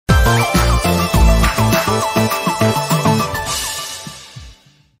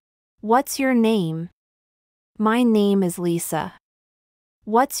What's your name? My name is Lisa.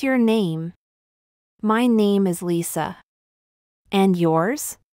 What's your name? My name is Lisa. And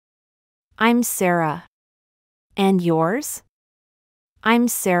yours? I'm Sara. And yours? I'm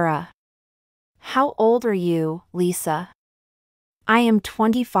Sara. How old are you, Lisa? I am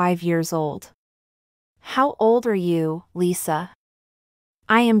 25 years old. How old are you, Lisa?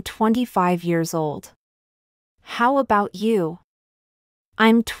 I am 25 years old. How about you?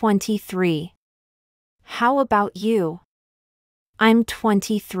 I'm 23. How about you? I'm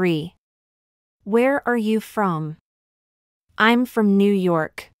 23. Where are you from? I'm from New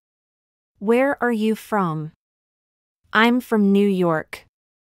York. Where are you from? I'm from New York.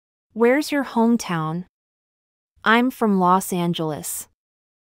 Where's your hometown? I'm from Los Angeles.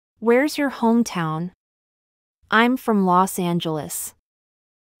 Where's your hometown? I'm from Los Angeles.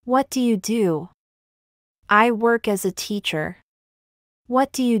 What do you do? I work as a teacher.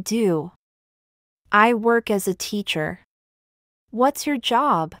 What do you do? I work as a teacher. What's your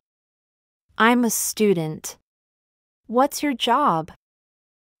job? I'm a student. What's your job?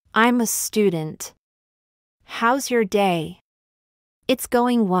 I'm a student. How's your day? It's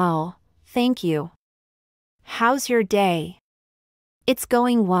going well, thank you. How's your day? It's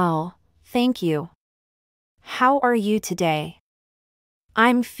going well, thank you. How are you today?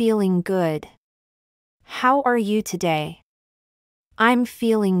 I'm feeling good. How are you today? I'm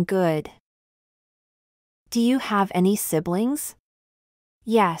feeling good. Do you have any siblings?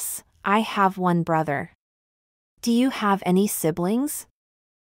 Yes, I have one brother. Do you have any siblings?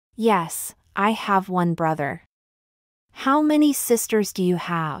 Yes, I have one brother. How many sisters do you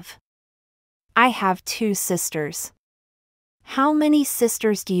have? I have 2 sisters. How many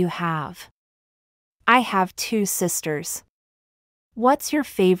sisters do you have? I have 2 sisters. What's your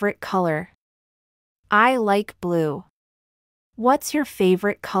favorite color? I like blue. What's your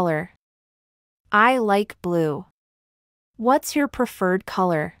favorite color? I like blue. What's your preferred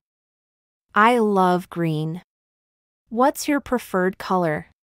color? I love green. What's your preferred color?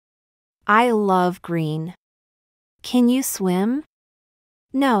 I love green. Can you swim?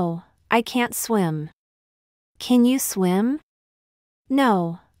 No, I can't swim. Can you swim?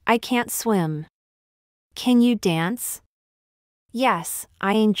 No, I can't swim. Can you dance? Yes,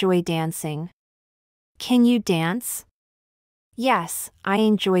 I enjoy dancing. Can you dance? Yes, I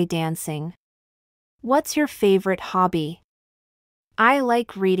enjoy dancing. What's your favorite hobby? I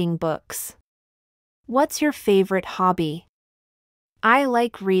like reading books. What's your favorite hobby? I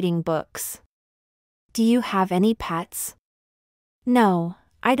like reading books. Do you have any pets? No,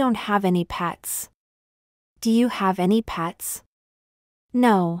 I don't have any pets. Do you have any pets?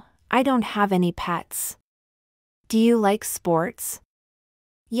 No, I don't have any pets. Do you like sports?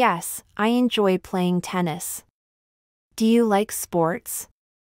 Yes, I enjoy playing tennis. Do you like sports?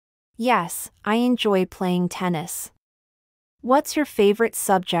 Yes, I enjoy playing tennis. What's your favorite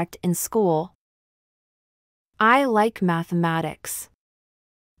subject in school? I like mathematics.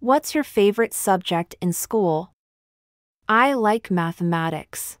 What's your favorite subject in school? I like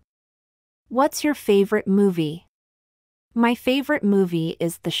mathematics. What's your favorite movie? My favorite movie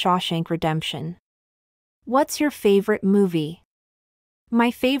is The Shawshank Redemption. What's your favorite movie? My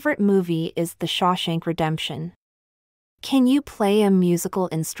favorite movie is The Shawshank Redemption. Can you play a musical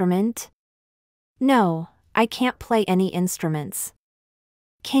instrument? No, I can't play any instruments.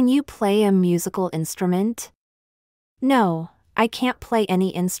 Can you play a musical instrument? No, I can't play any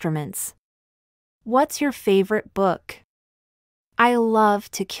instruments. What's your favorite book? I love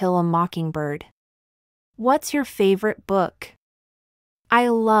To Kill a Mockingbird. What's your favorite book? I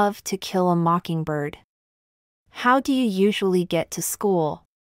love To Kill a Mockingbird. How do you usually get to school?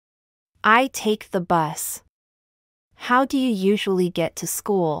 I take the bus. How do you usually get to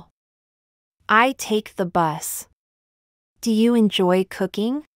school? I take the bus. Do you enjoy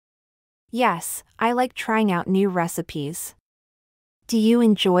cooking? Yes, I like trying out new recipes. Do you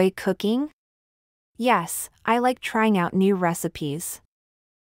enjoy cooking? Yes, I like trying out new recipes.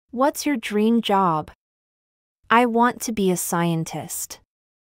 What's your dream job? I want to be a scientist.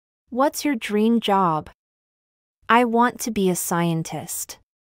 What's your dream job? I want to be a scientist.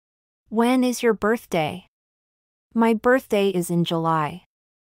 When is your birthday? My birthday is in July.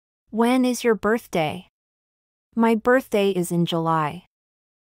 When is your birthday? My birthday is in July.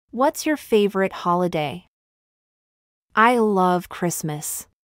 What's your favorite holiday? I love Christmas.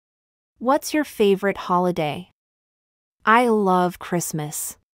 What's your favorite holiday? I love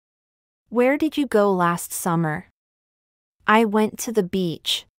Christmas. Where did you go last summer? I went to the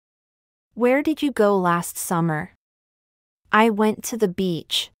beach. Where did you go last summer? I went to the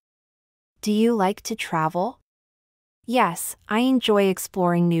beach. Do you like to travel? Yes, I enjoy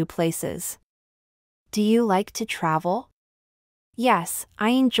exploring new places. Do you like to travel? Yes, I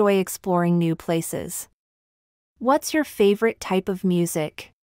enjoy exploring new places. What's your favorite type of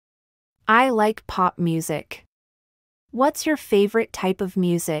music? I like pop music. What's your favorite type of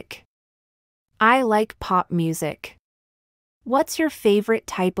music? I like pop music. What's your favorite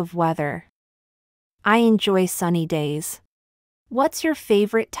type of weather? I enjoy sunny days. What's your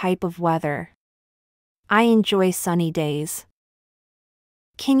favorite type of weather? I enjoy sunny days.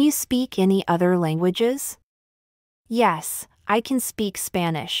 Can you speak any other languages? Yes, I can speak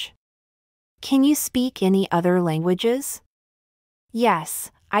Spanish. Can you speak any other languages?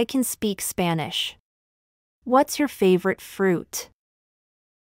 Yes, I can speak Spanish. What's your favorite fruit?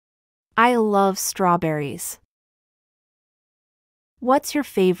 I love strawberries. What's your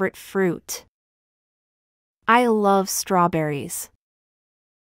favorite fruit? I love strawberries.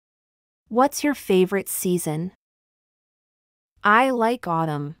 What's your favorite season? I like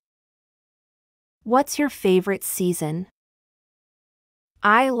autumn. What's your favorite season?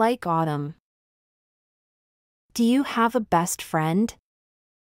 I like autumn. Do you have a best friend?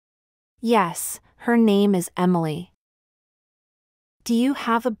 Yes, her name is Emily. Do you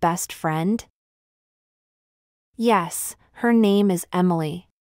have a best friend? Yes, her name is Emily.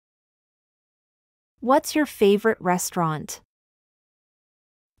 What's your favorite restaurant?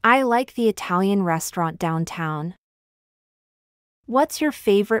 I like the Italian restaurant downtown. What's your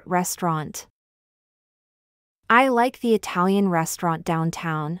favorite restaurant? I like the Italian restaurant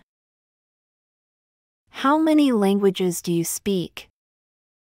downtown. How many languages do you speak?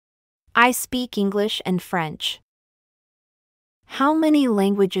 I speak English and French. How many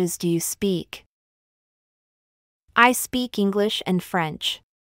languages do you speak? I speak English and French.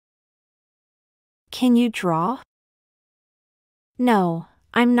 Can you draw? No,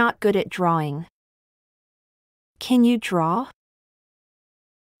 I'm not good at drawing. Can you draw?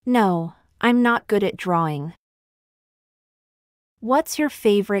 No, I'm not good at drawing. What's your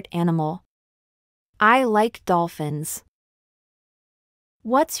favorite animal? I like dolphins.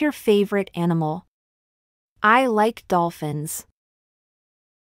 What's your favorite animal? I like dolphins.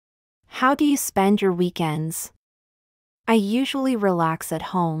 How do you spend your weekends? I usually relax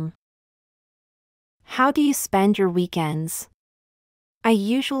at home. How do you spend your weekends? I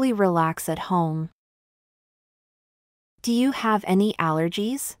usually relax at home. Do you have any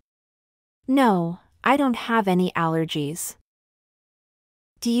allergies? No, I don't have any allergies.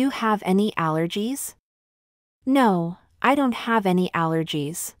 Do you have any allergies? No, I don't have any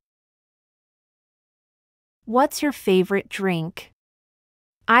allergies. What's your favorite drink?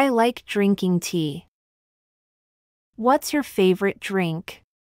 I like drinking tea. What's your favorite drink?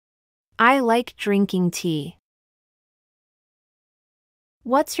 I like drinking tea.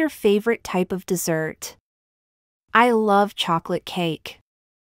 What's your favorite type of dessert? I love chocolate cake.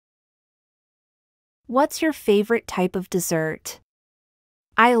 What's your favorite type of dessert?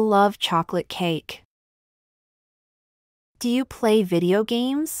 I love chocolate cake. Do you play video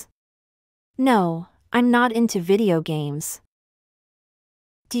games? No, I'm not into video games.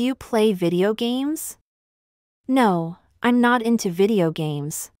 Do you play video games? No, I'm not into video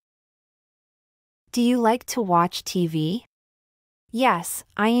games. Do you like to watch TV? Yes,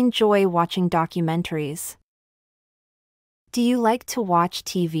 I enjoy watching documentaries. Do you like to watch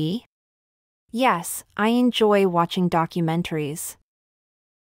TV? Yes, I enjoy watching documentaries.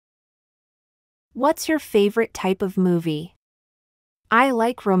 What's your favorite type of movie? I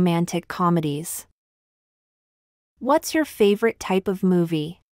like romantic comedies. What's your favorite type of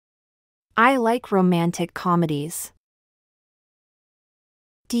movie? I like romantic comedies.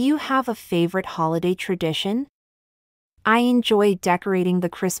 Do you have a favorite holiday tradition? I enjoy decorating the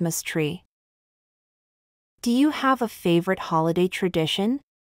Christmas tree. Do you have a favorite holiday tradition?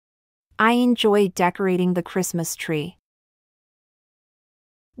 I enjoy decorating the Christmas tree.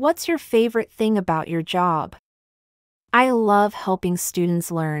 What's your favorite thing about your job? I love helping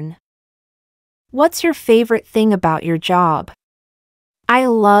students learn. What's your favorite thing about your job? I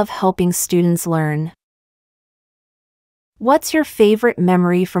love helping students learn. What's your favorite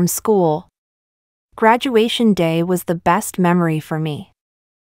memory from school? Graduation day was the best memory for me.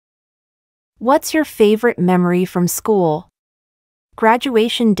 What's your favorite memory from school?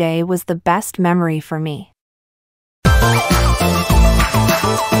 Graduation day was the best memory for me.